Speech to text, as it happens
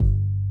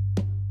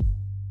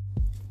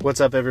What's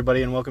up,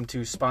 everybody, and welcome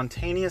to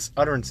Spontaneous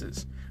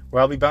Utterances,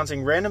 where I'll be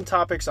bouncing random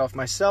topics off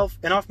myself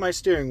and off my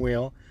steering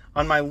wheel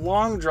on my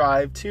long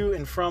drive to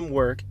and from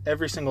work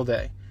every single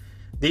day.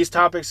 These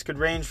topics could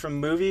range from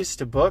movies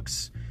to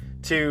books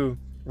to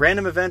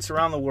random events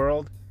around the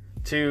world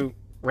to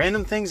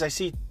random things I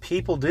see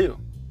people do.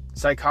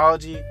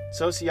 Psychology,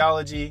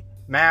 sociology,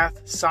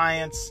 math,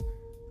 science,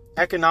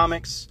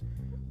 economics,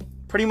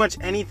 pretty much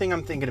anything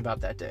I'm thinking about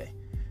that day.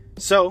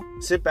 So,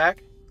 sit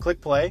back, click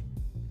play,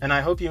 and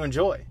I hope you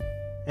enjoy.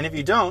 And if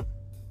you don't,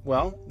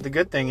 well, the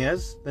good thing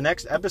is the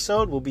next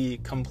episode will be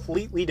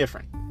completely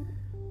different.